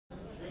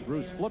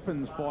Bruce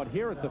Flippins fought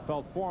here at the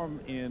Felt Forum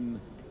in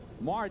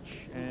March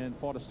and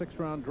fought a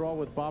 6-round draw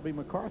with Bobby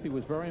McCarthy.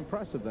 Was very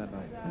impressive that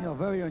night. You know,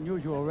 very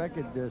unusual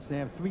record,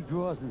 Sam. 3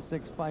 draws in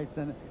 6 fights,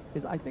 and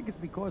I think it's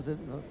because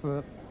for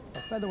a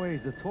featherweight,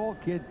 he's a tall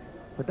kid,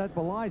 but that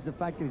belies the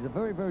fact that he's a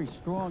very, very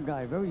strong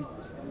guy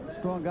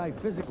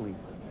physically.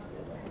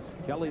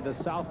 Kelley, the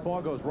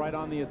southpaw, goes right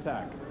on the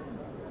attack.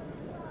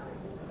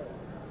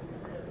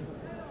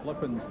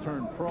 Flippins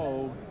turned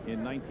pro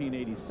in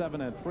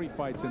 1987, had 3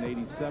 fights in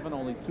 87,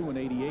 only 2 in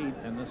 88,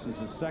 and this is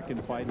his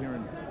 2nd fight here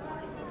in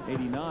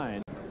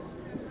 89.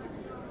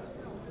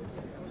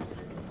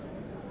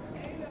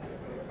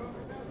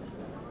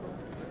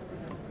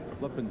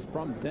 Flippins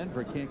from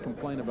Denver can't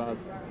complain about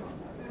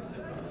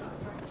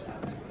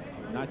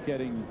not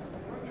getting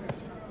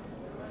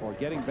or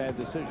getting bad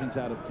decisions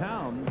out of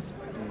town.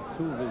 And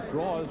 2 of his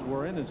draws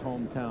were in his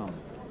hometown.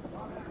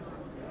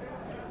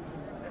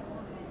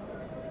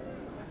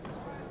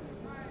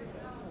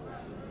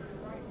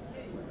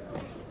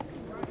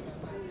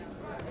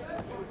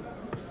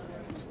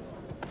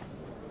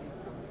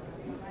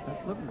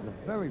 Flippins is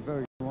a very,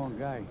 very strong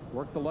guy.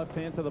 Worked the left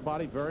hand to the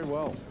body very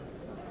well.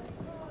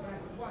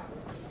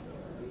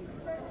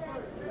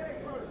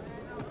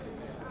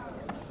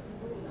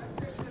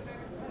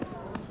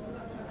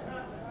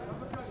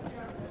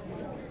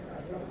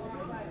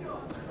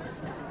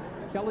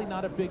 Kelley,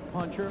 not a big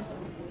puncher.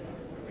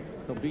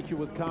 He'll beat you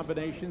with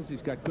combinations.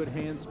 He's got good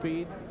hand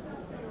speed.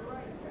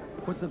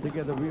 Puts it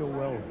together real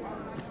well,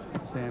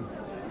 Sam.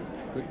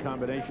 Good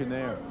combination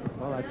there.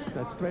 Well,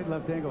 that straight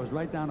left hand goes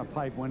right down the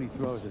pipe when he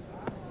throws it.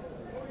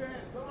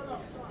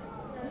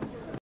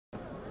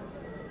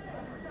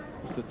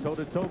 It's the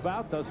toe-to-toe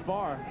bout thus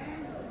far.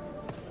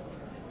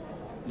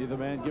 Neither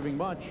man giving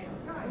much.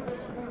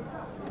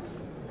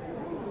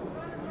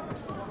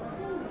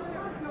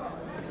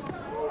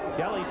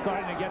 Kelley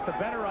starting to get the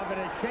better of it,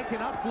 is shaking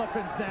up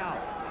Flippins now.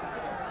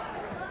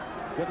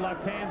 Good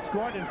left hand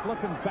scored, and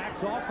Flippins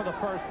backs off for the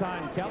first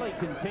time. Kelley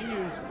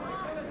continues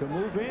to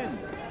move in.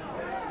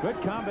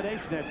 Good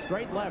combination. That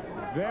straight left,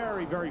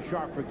 very, very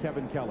sharp for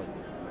Kevin Kelley.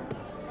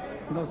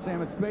 You know,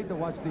 Sam, it's great to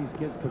watch these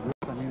kids progress.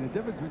 I mean, the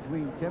difference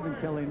between Kevin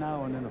Kelley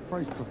now and in the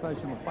first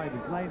professional fight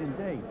is night and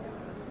day.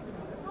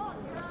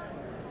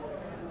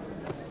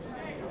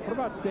 What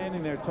about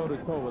standing there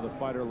toe-to-toe with a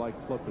fighter like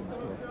Flippins?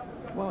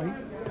 Well,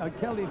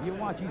 Kelley, if you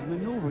watch, he's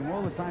maneuvering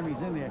all the time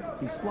he's in there.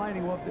 He's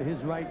sliding off to his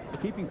right,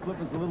 keeping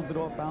Flippins a little bit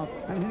off balance,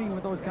 and hitting him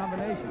with those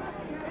combinations.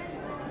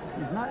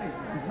 He's not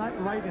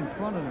right in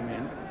front of the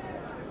man.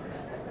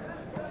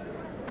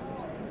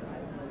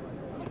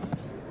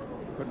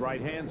 Good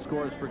right hand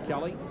scores for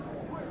Kelley.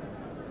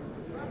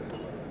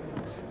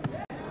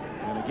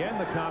 And again,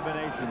 the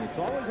combination. It's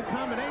always a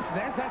combination.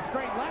 There's that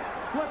straight left.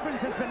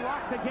 Flippins has been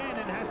rocked again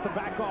and has to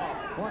back off.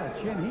 What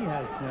a chin he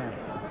has, Sam.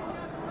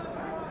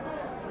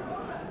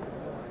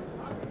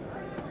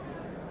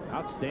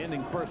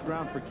 Outstanding first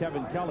round for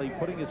Kevin Kelley,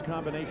 putting his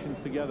combinations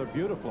together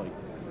beautifully.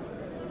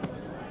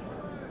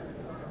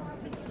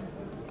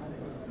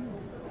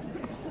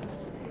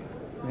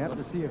 We have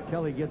to see if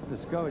Kelley gets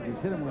discouraged. He's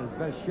hit him with his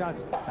best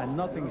shots, and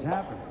nothing's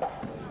happened.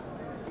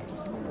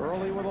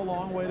 Early with a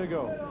long way to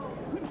go.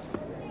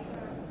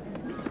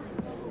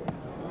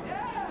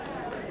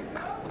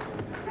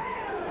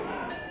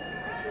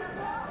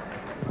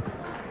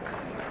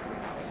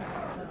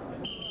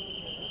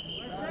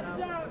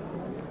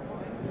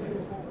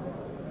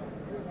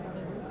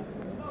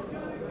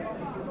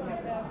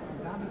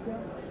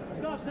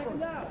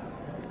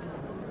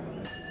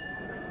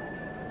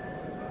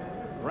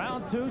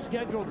 Round 2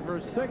 scheduled for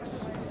 6.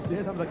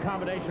 Here's some of the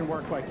combination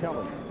work by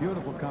Kelley.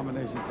 Beautiful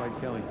combinations by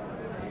Kelley.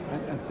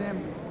 And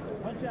Sam,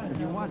 if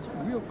you watch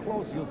real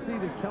close, you'll see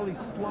that Kelley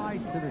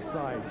slides to the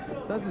side.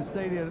 Doesn't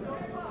stay there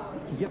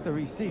to get the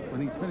receipt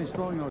when he's finished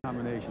throwing those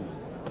combinations.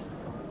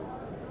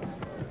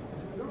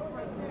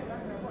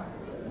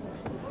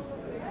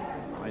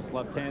 Nice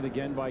left hand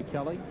again by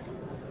Kelley.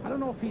 I don't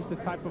know if he's the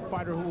type of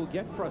fighter who will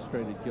get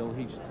frustrated, Gil.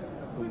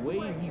 The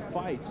way he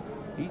fights,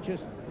 he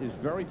just is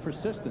very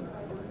persistent.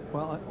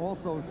 Well,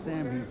 also,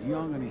 Sam, he's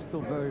young and he's still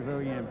very,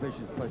 very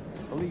ambitious. But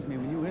believe me,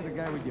 when you hit a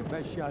guy with your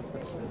best shots,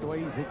 the way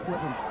he's hit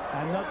Flippins,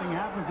 and nothing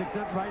happens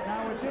except right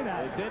now it did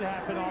happen. It did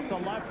happen off the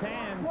left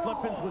hand.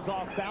 Flippins was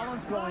off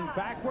balance, going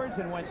backwards,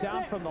 and went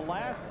down from the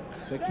left.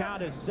 The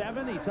count is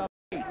 7. He's up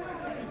 8.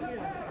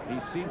 He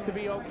seems to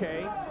be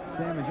okay.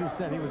 Sam, as you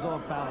said, he was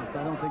off balance.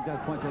 I don't think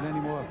that punch had any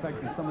more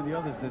effect than some of the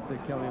others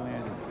that Kelley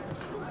landed.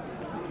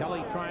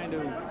 Kelley trying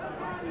to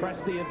press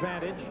the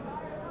advantage.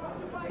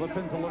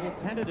 Flippins a little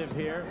tentative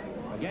here.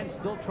 Again,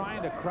 still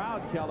trying to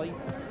crowd Kelley,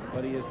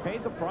 but he has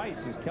paid the price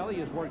as Kelley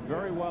has worked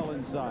very well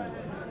inside.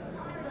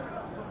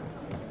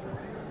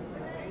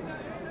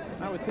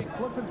 I would think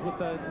Flippins with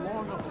the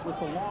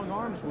long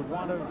arms would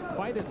want to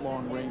fight at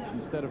long range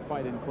instead of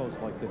fight in close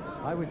like this.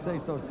 I would say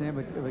so, Sam,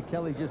 but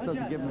Kelley just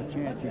doesn't give him a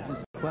chance. He's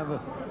just clever,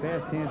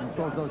 fast hands, and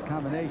throws those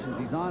combinations.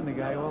 He's on the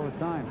guy all the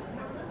time.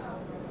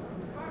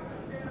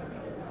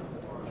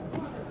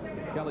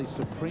 Kelley's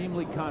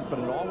supremely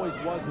confident, always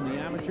was in the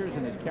amateurs,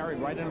 and is carried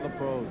right into the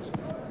pros.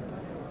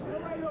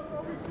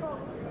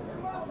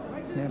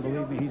 Sam,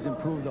 believe me, he's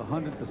improved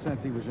 100%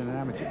 since he was an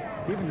amateur.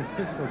 Even his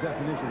physical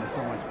definition is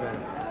so much better.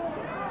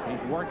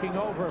 He's working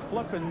over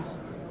Flippins.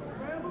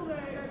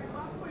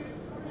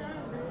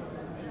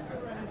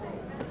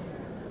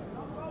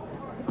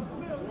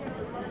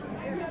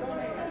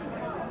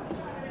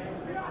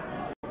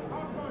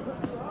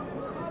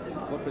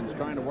 Flippins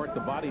trying to work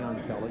the body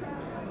on Kelley.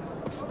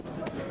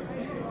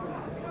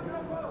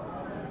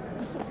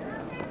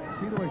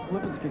 See the way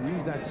Flippins can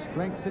use that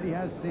strength that he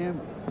has, Sam,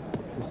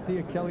 to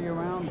steer Kelley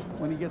around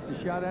when he gets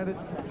a shot at it?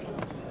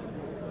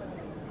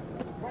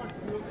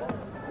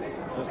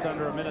 Just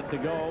under a minute to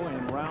go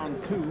in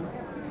round 2.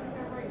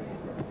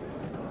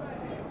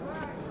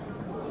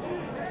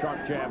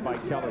 Sharp jab by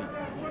Kelley.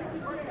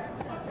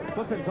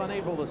 Flippins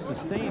unable to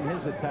sustain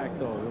his attack,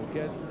 though.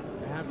 He'll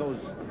have those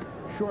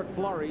short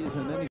flurries,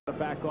 and then he's going to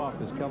back off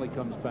as Kelley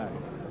comes back.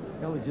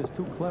 Kelley's just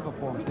too clever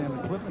for him, Sam.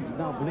 And Flippins is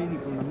now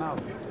bleeding from the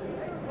mouth.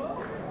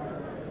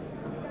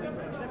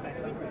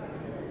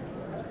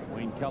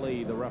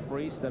 Kelley, the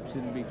referee, steps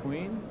in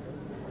between.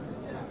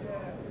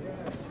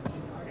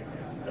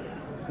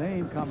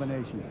 Same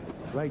combination.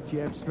 Right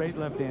jab, straight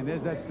left hand.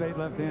 There's that straight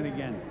left hand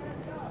again.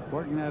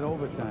 Working that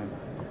overtime.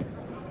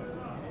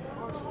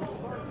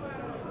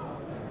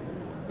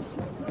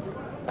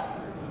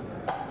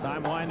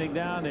 Time winding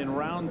down in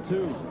round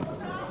 2.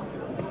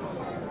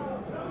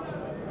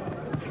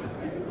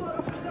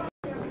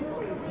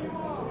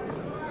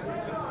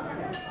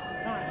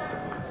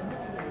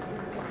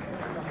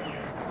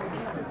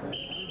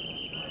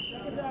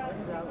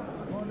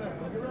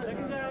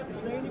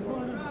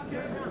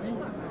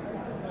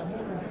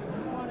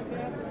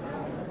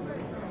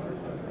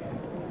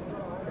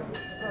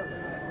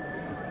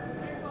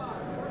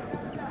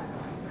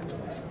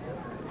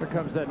 Here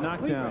comes that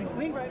knockdown.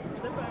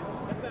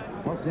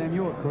 Well, Sam,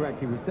 you were correct.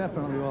 He was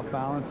definitely off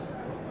balance.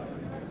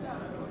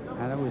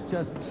 And it was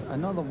just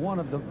another one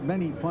of the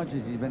many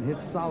punches he's been hit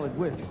solid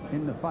with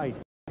in the fight.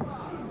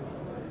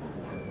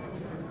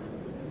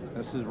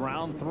 This is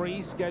round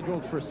 3,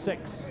 scheduled for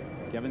 6.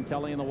 Kevin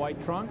Kelley in the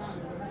white trunks.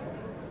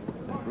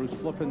 And Bruce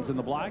Flippins in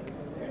the black.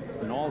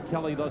 And all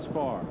Kelley thus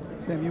far.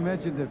 Sam, you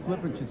mentioned that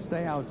Flippins should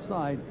stay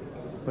outside.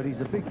 But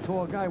he's a big,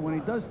 tall guy. When he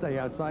does stay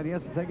outside, he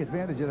has to take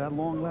advantage of that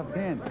long left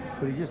hand.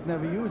 But he just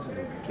never uses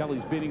it.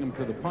 Kelley's beating him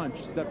to the punch,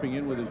 stepping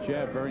in with his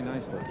jab very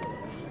nicely.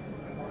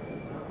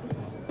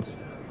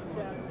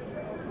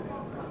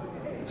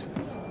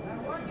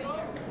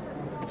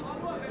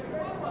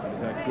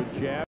 There's that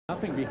good jab.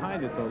 Nothing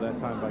behind it, though, that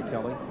time by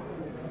Kelley.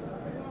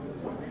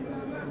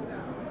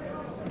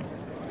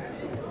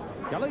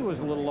 Kelley was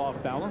a little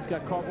off balance,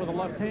 got caught with a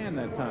left hand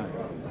that time.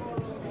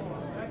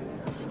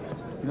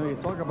 You know, you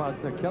talk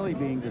about Kelley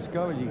being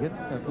discouraged. He hit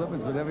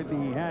Flippins with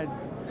everything he had,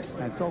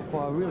 and so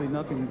far, really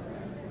nothing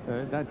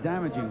that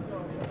damaging.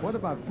 What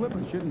about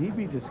Flippins? Shouldn't he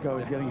be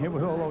discouraged getting hit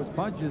with all those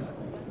punches?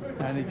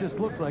 And it just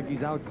looks like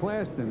he's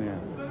outclassed in there.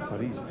 But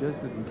he's just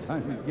a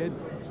kid,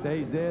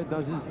 stays there,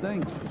 does his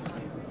thing.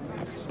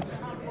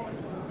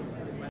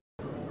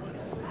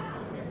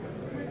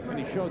 And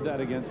he showed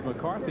that against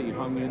McCarthy. He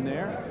hung in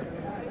there,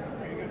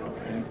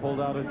 and he pulled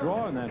out a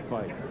draw in that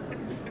fight.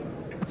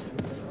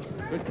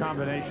 Good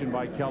combination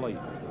by Kelley.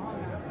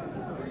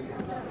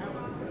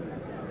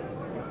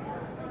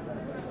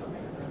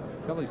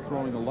 Kelley's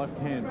throwing the left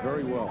hand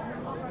very well.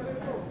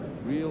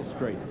 Real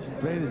straight.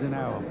 Straight as an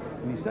arrow.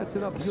 And he sets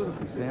it up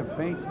beautifully, Sam.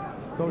 Feints,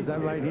 throws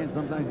that right hand.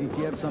 Sometimes he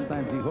jabs,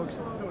 sometimes he hooks,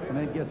 and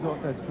then gets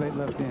off that straight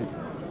left hand.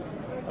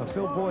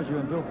 Phil Borgia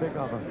and Bill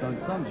Pickoff have done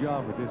some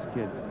job with this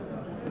kid.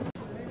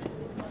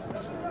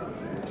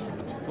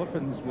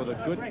 Flippins with a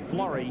good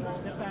flurry.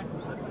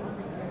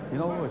 You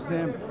know,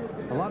 Sam,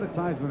 a lot of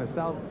times when a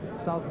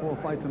southpaw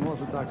fights an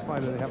orthodox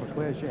fighter, they have a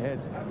clash of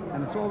heads.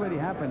 And it's already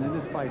happened in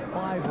this fight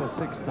 5 or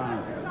 6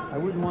 times. I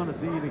wouldn't want to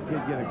see the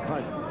kid get a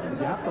cut.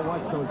 You have to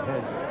watch those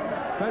heads,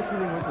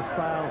 especially with the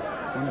style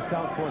when the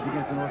southpaw's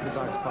against an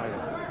orthodox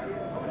fighter.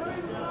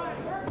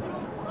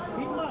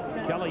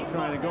 Kelley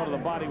trying to go to the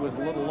body was a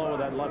little low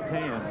with that left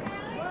hand.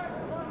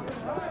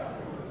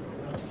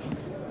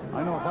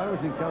 I know if I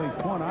was in Kelley's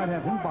corner, I'd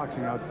have him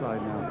boxing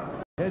outside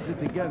now. Heads are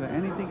together.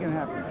 Anything can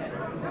happen.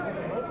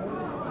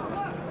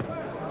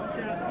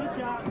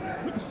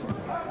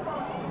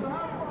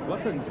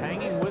 Flippins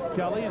hanging with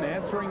Kelley and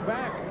answering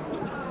back.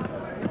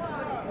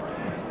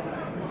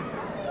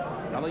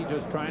 Kelley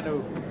just trying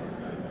to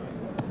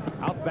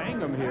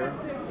outbang him here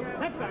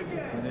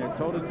in their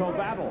toe-to-toe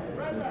battle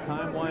as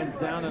time winds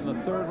down in the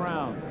 3rd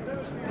round.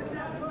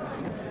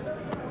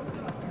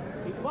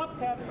 Good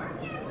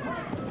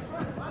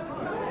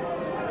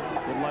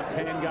left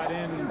hand got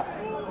in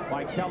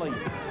by Kelley.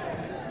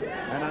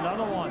 And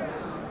another one.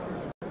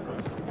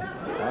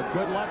 A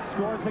good left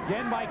scores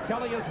again by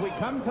Kelley as we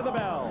come to the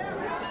bell.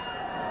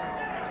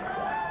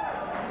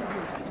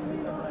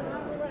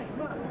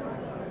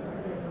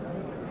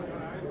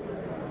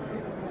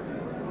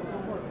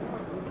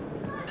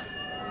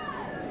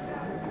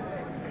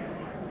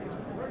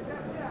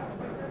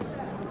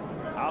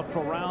 Out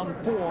for round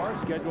 4,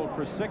 scheduled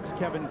for 6.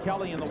 Kevin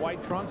Kelley in the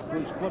white trunks,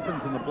 Bruce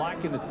Flippins in the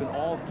black, and it's been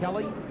all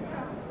Kelley.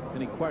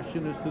 Any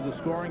question as to the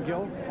scoring,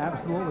 Gil?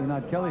 Absolutely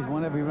not. Kelley's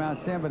won every round,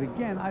 Sam, but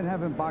again, I'd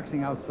have him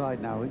boxing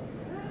outside now.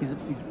 He's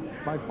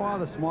by far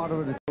the smarter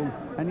of the two,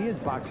 and he is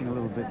boxing a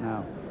little bit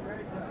now.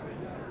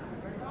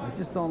 I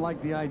just don't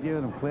like the idea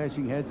of them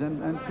clashing heads,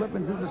 and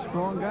Flippins is a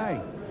strong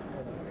guy.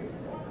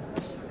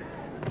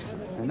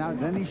 And now,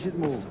 then he should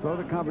move. Throw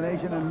the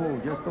combination and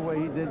move, just the way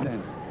he did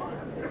then.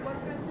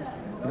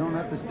 You don't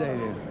have to stay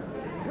there.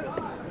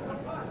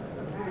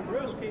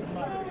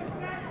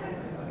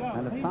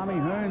 And if Tommy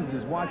Hearns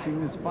is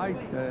watching this fight,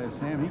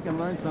 Sam, he can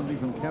learn something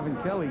from Kevin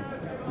Kelley,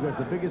 because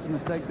the biggest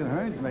mistake that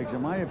Hearns makes,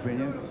 in my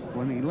opinion,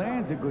 when he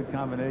lands a good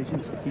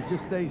combination, he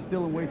just stays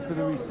still and waits for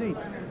the receipt.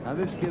 Now,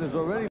 this kid has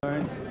already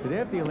learned that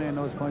after you land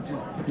those punches,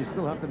 you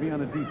still have to be on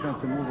the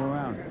defense and move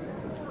around.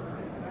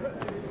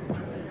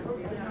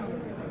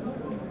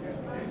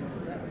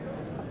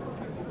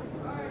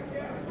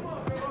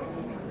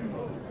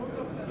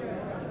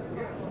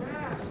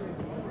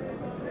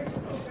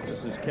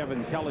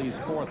 Kevin Kelley's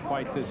 4th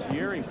fight this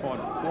year. He fought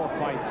 4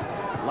 fights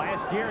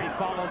last year. He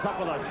follows up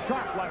with a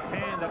sharp left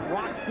hand that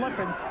rocked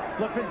Flippins.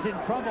 Flippins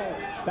in trouble,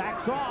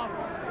 backs off.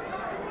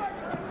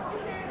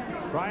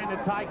 Trying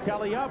to tie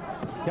Kelley up.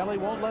 Kelley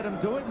won't let him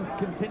do it and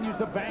continues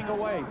to bang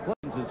away.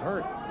 Flippins is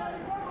hurt.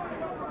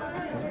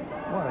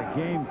 What a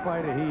game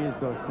fighter he is,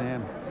 though,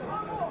 Sam.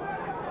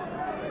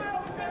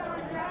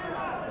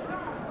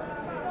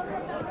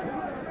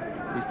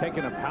 He's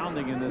taking a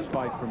pounding in this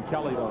fight from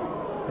Kelley,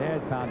 though.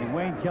 Bad pounding.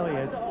 Wayne Kelley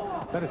had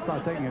better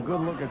start taking a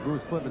good look at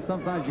Bruce Flippins.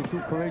 Sometimes you're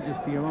too courageous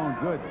for your own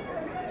good.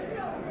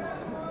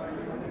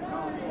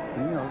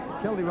 And, you know,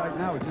 Kelley right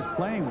now is just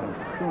playing with him,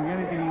 doing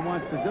anything he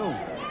wants to do.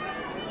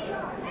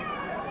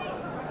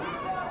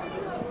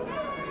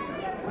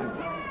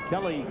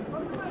 Kelley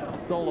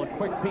stole a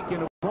quick peek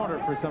into the corner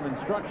for some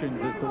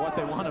instructions as to what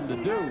they want him to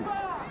do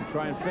to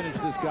try and finish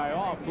this guy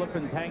off.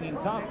 Flippins hanging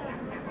tough,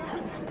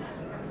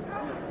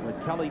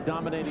 with Kelley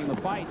dominating the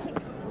fight.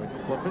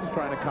 Flippins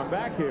trying to come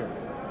back here.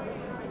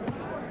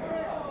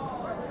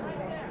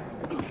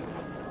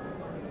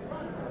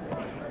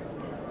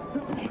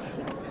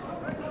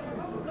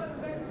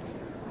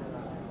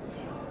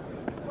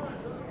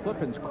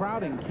 Flippins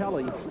crowding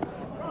Kelley,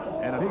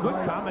 and a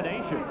good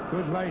combination.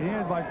 Good right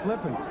hand by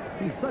Flippins.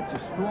 He's such a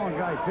strong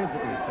guy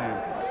physically, Sam.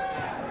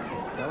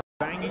 Kelley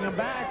banging him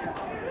back.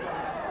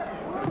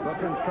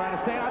 Flippins trying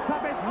to stay on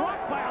top. It's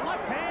rocked by a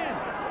left hand.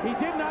 He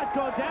did not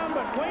go down,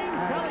 but Wayne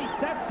Kelley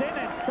steps in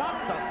and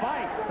stops the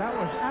fight. That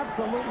was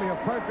absolutely a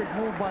perfect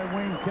move by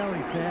Wayne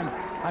Kelley, Sam.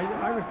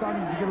 I was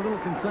starting to get a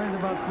little concerned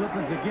about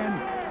Flippins again.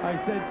 I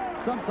said,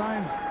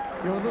 sometimes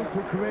you're a little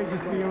too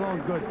courageous for your own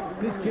good.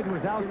 This kid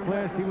was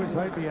outclassed. He was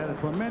hurt. He had a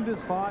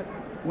tremendous heart.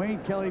 Wayne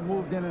Kelley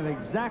moved in at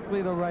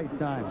exactly the right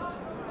time.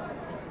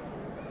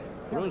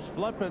 Bruce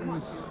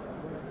Flippins,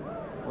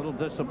 a little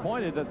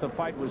disappointed that the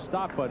fight was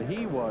stopped, but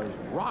he was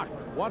rocked.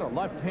 What a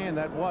left hand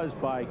that was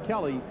by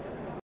Kelley.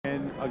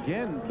 And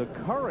again, the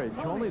courage,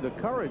 only the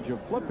courage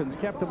of Flippins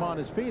kept him on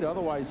his feet.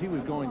 Otherwise, he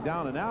was going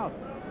down and out.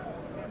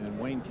 And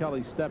Wayne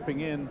Kelley stepping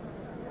in.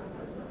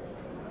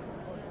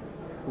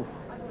 Oof.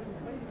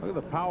 Look at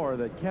the power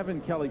that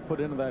Kevin Kelley put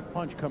into that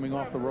punch coming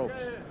off the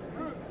ropes.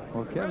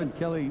 Well, Kevin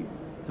Kelley,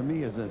 to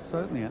me, is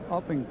certainly an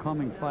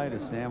up-and-coming fighter,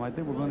 Sam. I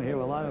think we're going to hear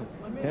a lot of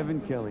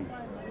Kevin Kelley.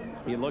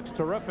 He looks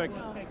terrific.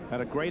 Had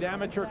a great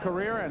amateur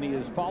career, and he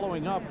is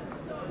following up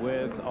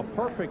with a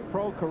perfect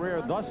pro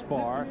career thus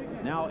far.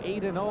 Now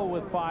 8-0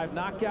 with 5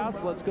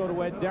 knockouts. Let's go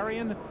to Ed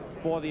Darian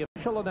for the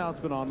official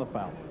announcement on the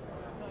foul.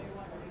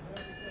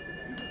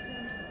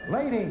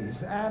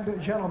 Ladies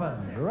and gentlemen,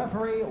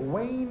 referee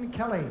Wayne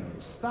Kelley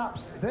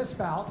stops this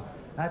bout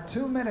at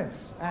 2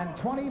 minutes and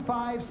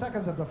 25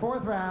 seconds of the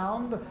 4th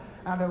round,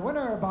 and a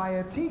winner by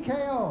a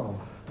TKO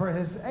for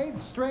his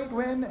 8th straight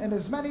win in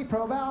as many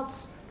pro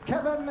bouts,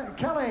 Kevin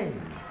Kelley.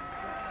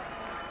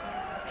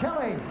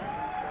 Kelley.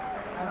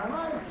 And a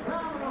nice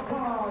round of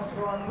applause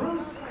for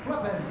Bruce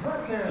Flippins.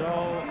 Let's hear it.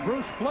 So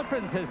Bruce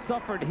Flippins has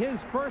suffered his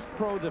first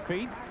pro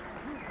defeat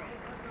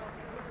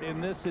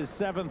in this, his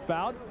 7th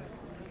bout.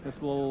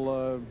 Just a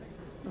little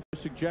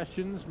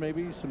suggestions,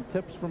 maybe some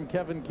tips from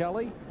Kevin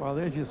Kelley. Well,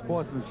 there's your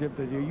sportsmanship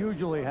that you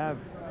usually have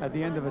at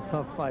the end of a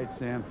tough fight,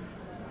 Sam.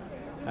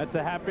 That's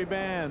a happy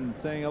band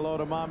saying hello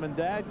to Mom and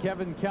Dad.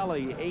 Kevin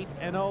Kelley,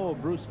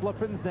 8-0. Bruce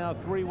Flippins now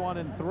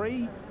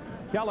 3-1-3.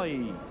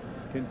 Kelley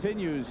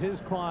continues his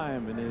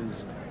climb in his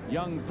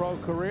young pro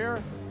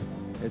career.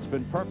 It's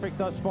been perfect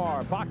thus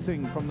far.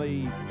 Boxing from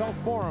the Felt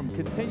Forum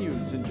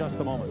continues in just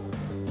a moment.